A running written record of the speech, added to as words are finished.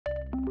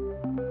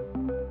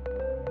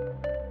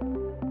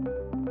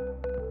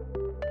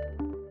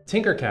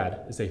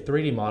TinkerCAD is a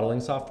 3D modeling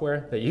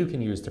software that you can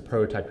use to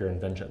prototype your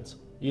inventions.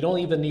 You don't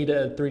even need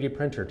a 3D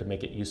printer to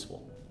make it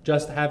useful.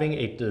 Just having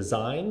a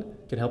design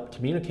can help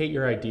communicate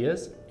your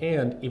ideas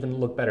and even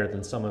look better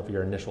than some of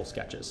your initial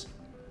sketches.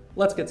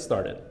 Let's get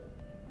started.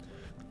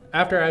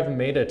 After I've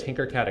made a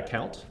TinkerCAD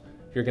account,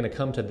 you're going to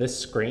come to this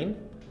screen,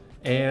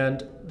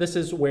 and this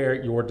is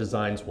where your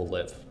designs will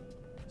live.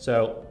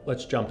 So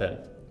let's jump in.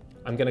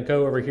 I'm going to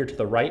go over here to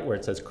the right where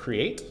it says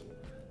Create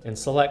and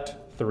select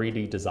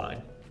 3D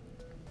Design.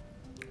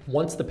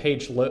 Once the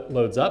page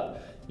loads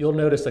up, you'll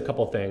notice a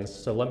couple things,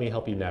 so let me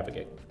help you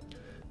navigate.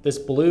 This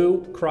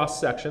blue cross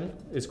section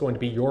is going to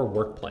be your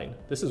work plane.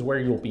 This is where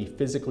you'll be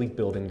physically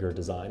building your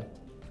design.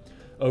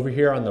 Over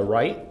here on the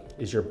right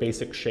is your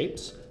basic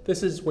shapes.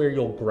 This is where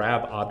you'll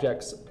grab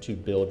objects to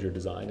build your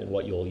design and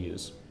what you'll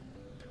use.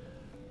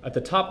 At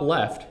the top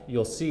left,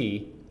 you'll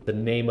see the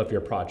name of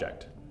your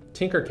project.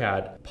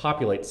 TinkerCAD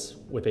populates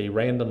with a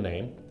random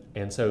name,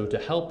 and so to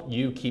help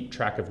you keep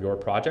track of your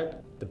project,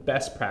 the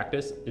best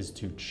practice is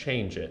to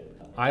change it.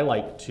 I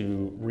like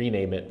to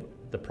rename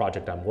it the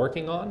project I'm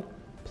working on,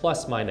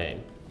 plus my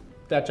name.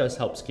 That just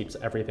helps keeps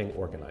everything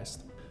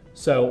organized.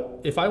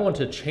 So if I want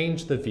to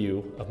change the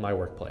view of my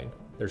work plane,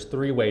 there's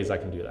 3 ways I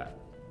can do that.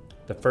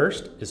 The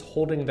first is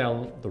holding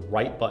down the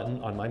right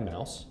button on my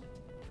mouse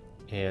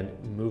and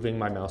moving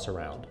my mouse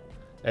around.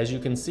 As you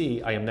can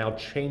see, I am now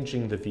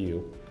changing the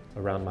view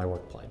around my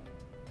work plane.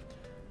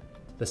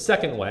 The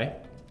second way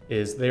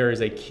is there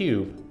is a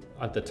cube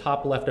at the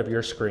top left of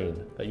your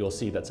screen that you'll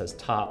see that says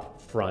top,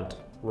 front,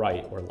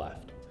 right, or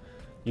left.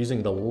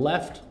 Using the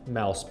left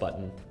mouse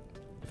button,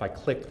 if I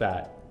click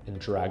that and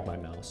drag my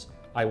mouse,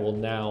 I will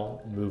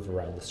now move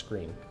around the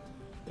screen.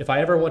 If I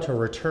ever want to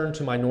return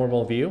to my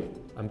normal view,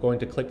 I'm going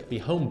to click the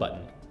home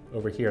button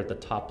over here at the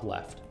top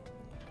left.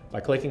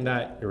 By clicking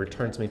that, it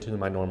returns me to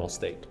my normal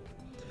state.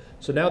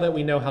 So now that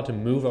we know how to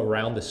move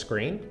around the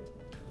screen,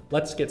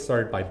 let's get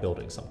started by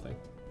building something.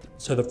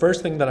 So the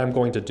first thing that I'm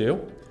going to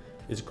do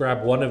is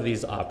grab one of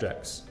these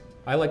objects.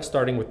 I like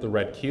starting with the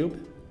red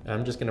cube, and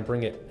I'm just going to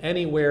bring it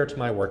anywhere to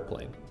my work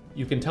plane.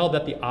 You can tell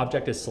that the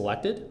object is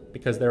selected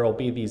because there will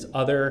be these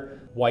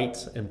other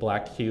white and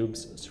black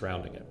cubes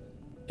surrounding it.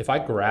 If I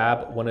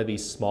grab one of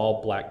these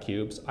small black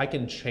cubes, I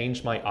can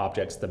change my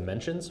object's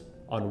dimensions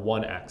on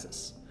one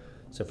axis.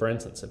 So for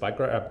instance, if I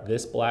grab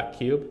this black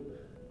cube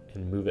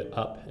and move it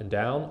up and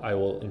down, I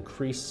will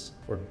increase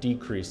or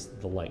decrease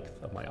the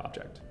length of my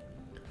object.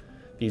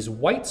 These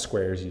white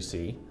squares you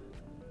see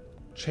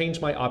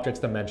change my object's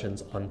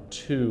dimensions on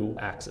 2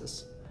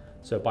 axes.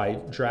 So by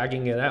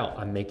dragging it out,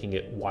 I'm making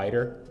it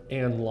wider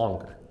and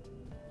longer.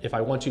 If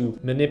I want to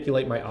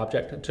manipulate my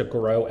object to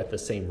grow at the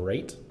same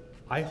rate,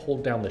 I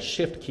hold down the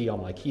Shift key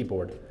on my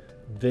keyboard,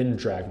 then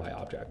drag my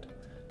object.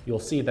 You'll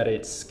see that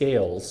it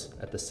scales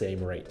at the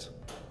same rate.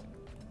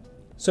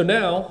 So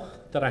now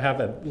that I have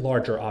a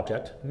larger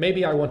object,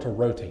 maybe I want to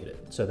rotate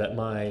it so that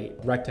my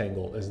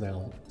rectangle is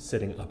now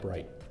sitting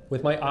upright.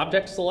 With my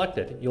object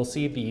selected, you'll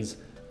see these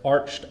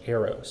arched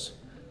arrows.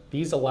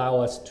 These allow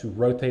us to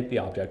rotate the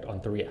object on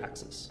 3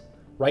 axes.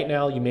 Right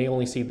now, you may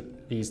only see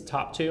these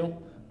top 2,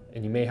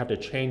 and you may have to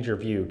change your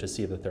view to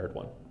see the 3rd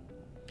one.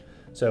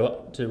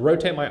 So to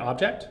rotate my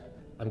object,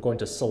 I'm going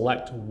to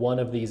select one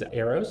of these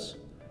arrows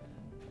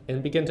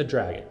and begin to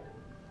drag it.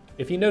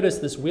 If you notice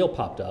this wheel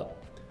popped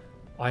up,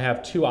 I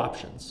have 2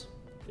 options.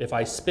 If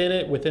I spin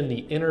it within the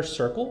inner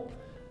circle,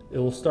 it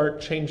will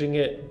start changing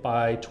it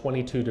by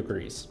 22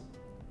 degrees.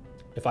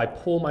 If I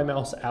pull my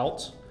mouse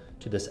out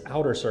to this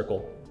outer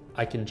circle,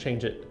 I can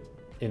change it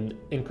in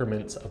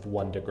increments of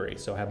 1 degree.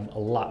 So I have a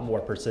lot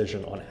more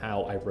precision on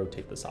how I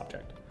rotate this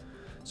object.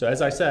 So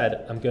as I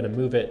said, I'm going to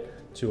move it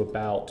to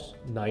about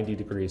 90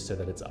 degrees so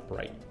that it's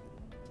upright.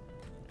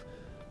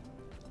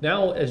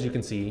 Now, as you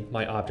can see,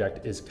 my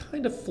object is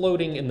kind of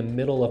floating in the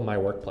middle of my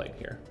work plane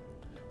here.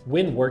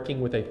 When working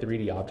with a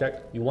 3D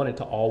object, you want it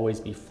to always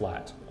be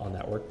flat on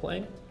that work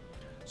plane.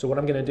 So what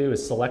I'm going to do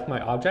is select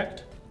my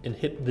object and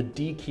hit the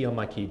D key on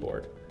my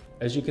keyboard.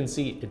 As you can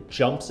see, it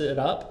jumps it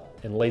up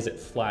and lays it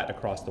flat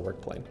across the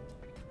work plane.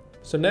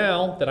 So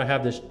now that I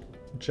have this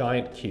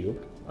giant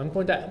cube, I'm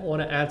going to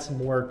want to add some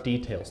more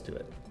details to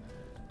it.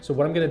 So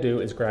what I'm going to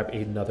do is grab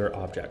another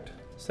object.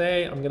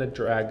 Say I'm going to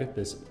drag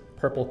this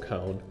purple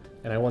cone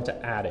and I want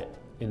to add it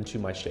into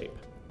my shape.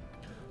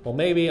 Well,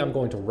 maybe I'm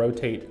going to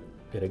rotate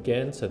it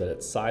again so that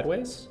it's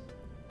sideways.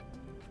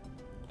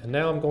 And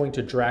now I'm going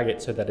to drag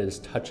it so that it is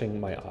touching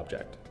my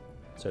object.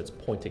 So it's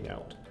pointing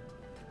out.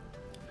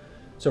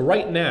 So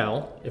right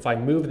now, if I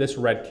move this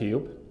red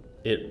cube,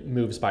 it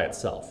moves by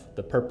itself.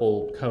 The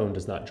purple cone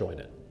does not join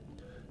it.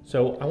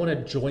 So I want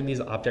to join these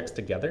objects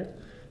together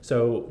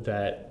so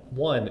that,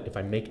 one, if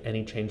I make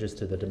any changes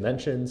to the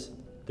dimensions,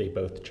 they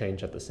both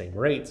change at the same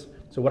rates.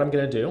 So what I'm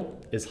going to do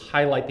is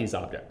highlight these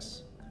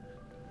objects.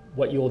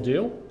 What you'll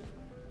do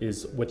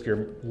is with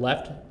your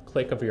left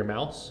click of your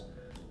mouse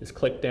is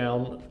click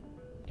down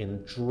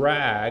and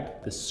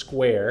drag the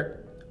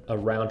square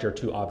around your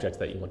 2 objects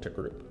that you want to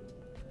group.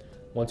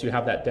 Once you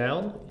have that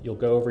down, you'll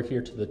go over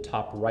here to the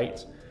top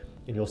right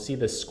and you'll see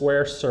the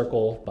square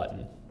circle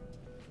button.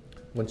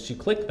 Once you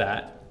click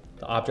that,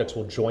 the objects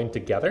will join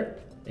together,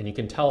 and you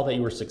can tell that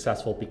you were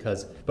successful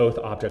because both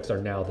objects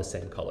are now the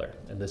same color.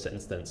 In this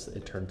instance,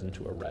 it turned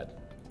into a red.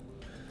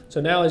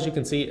 So now, as you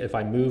can see, if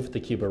I move the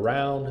cube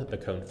around, the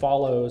cone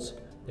follows.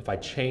 If I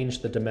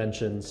change the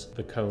dimensions,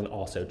 the cone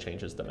also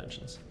changes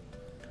dimensions.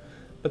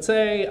 But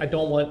say I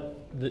don't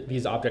want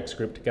these objects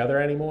grouped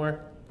together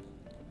anymore.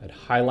 I'd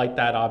highlight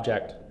that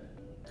object,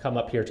 come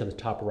up here to the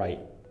top right,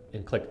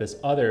 and click this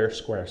other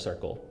square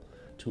circle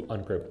to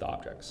ungroup the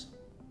objects.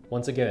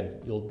 Once again,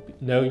 you'll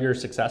know you're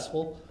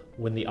successful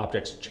when the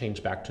objects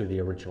change back to the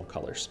original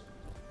colors.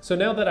 So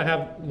now that I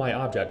have my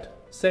object,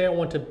 say I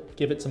want to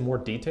give it some more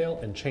detail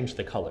and change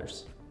the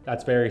colors.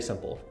 That's very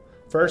simple.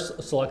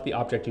 First, select the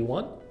object you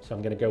want. So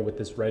I'm gonna go with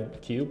this red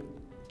cube.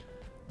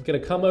 I'm gonna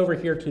come over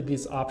here to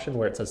this option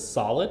where it says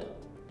solid.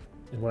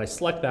 And when I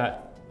select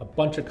that, a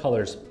bunch of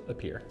colors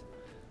appear.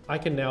 I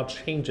can now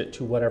change it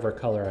to whatever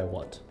color I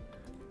want.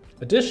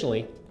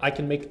 Additionally, I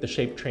can make the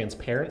shape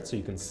transparent so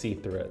you can see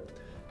through it.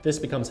 This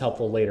becomes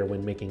helpful later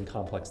when making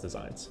complex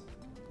designs.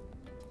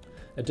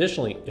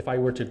 Additionally, if I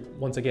were to,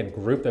 once again,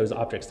 group those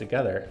objects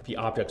together, the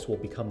objects will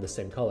become the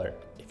same color.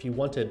 If you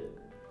want to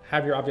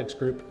have your objects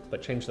group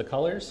but change the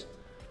colors,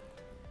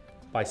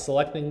 by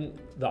selecting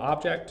the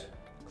object,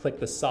 click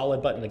the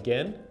solid button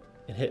again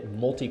and hit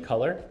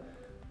multicolor,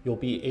 you'll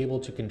be able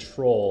to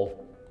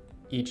control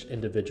each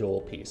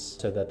individual piece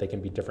so that they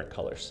can be different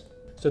colors.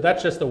 So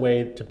that's just a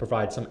way to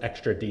provide some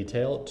extra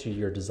detail to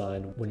your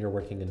design when you're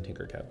working in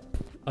TinkerCAD.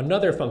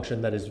 Another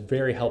function that is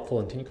very helpful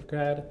in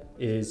TinkerCAD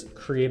is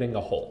creating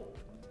a hole.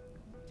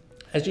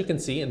 As you can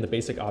see in the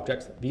basic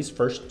objects, these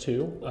first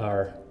two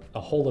are a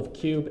hole of a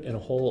cube and a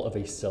hole of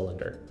a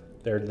cylinder.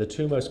 They're the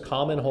two most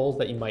common holes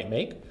that you might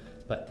make,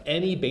 but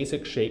any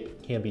basic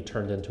shape can be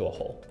turned into a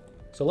hole.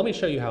 So let me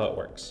show you how it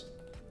works.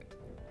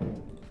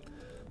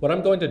 What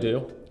I'm going to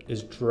do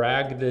is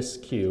drag this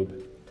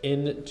cube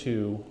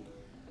into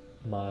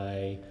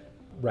my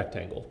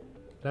rectangle,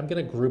 and I'm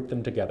gonna group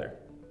them together.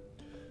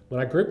 When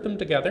I group them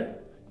together,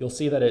 you'll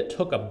see that it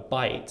took a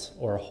bite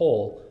or a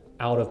hole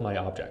out of my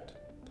object.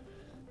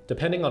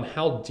 Depending on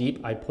how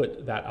deep I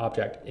put that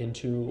object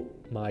into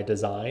my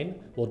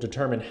design will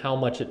determine how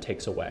much it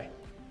takes away.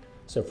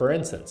 So for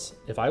instance,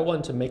 if I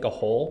want to make a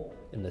hole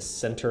in the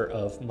center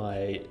of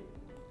my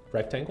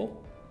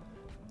rectangle,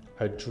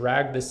 I would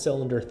drag this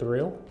cylinder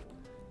through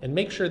and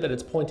make sure that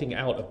it's pointing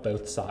out of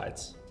both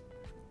sides.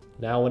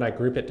 Now when I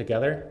group it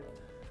together,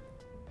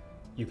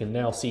 you can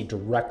now see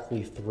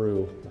directly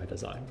through my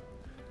design.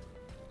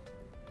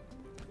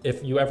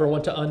 If you ever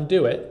want to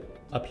undo it,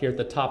 up here at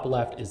the top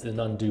left is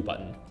the undo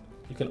button.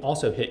 You can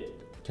also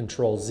hit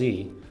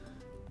Control-Z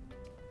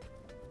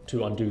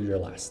to undo your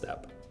last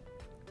step.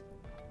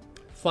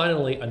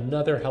 Finally,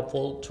 another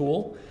helpful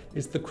tool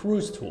is the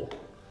cruise tool.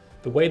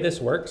 The way this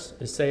works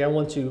is, say I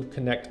want to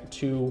connect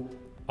two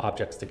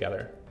objects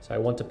together. So I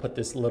want to put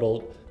this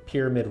little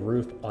pyramid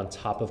roof on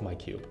top of my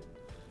cube.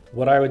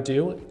 What I would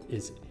do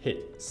is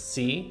hit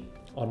C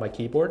on my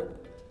keyboard,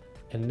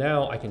 and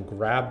now I can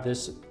grab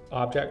this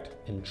object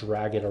and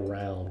drag it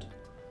around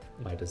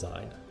my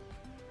design.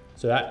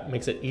 So that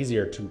makes it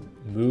easier to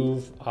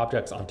move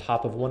objects on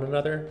top of one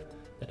another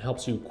and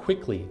helps you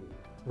quickly,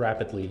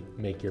 rapidly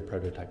make your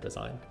prototype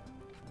design.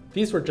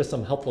 These were just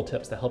some helpful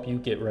tips to help you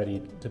get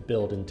ready to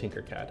build in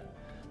TinkerCAD.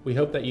 We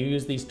hope that you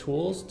use these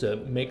tools to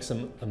make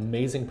some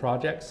amazing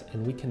projects,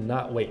 and we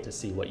cannot wait to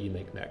see what you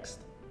make next.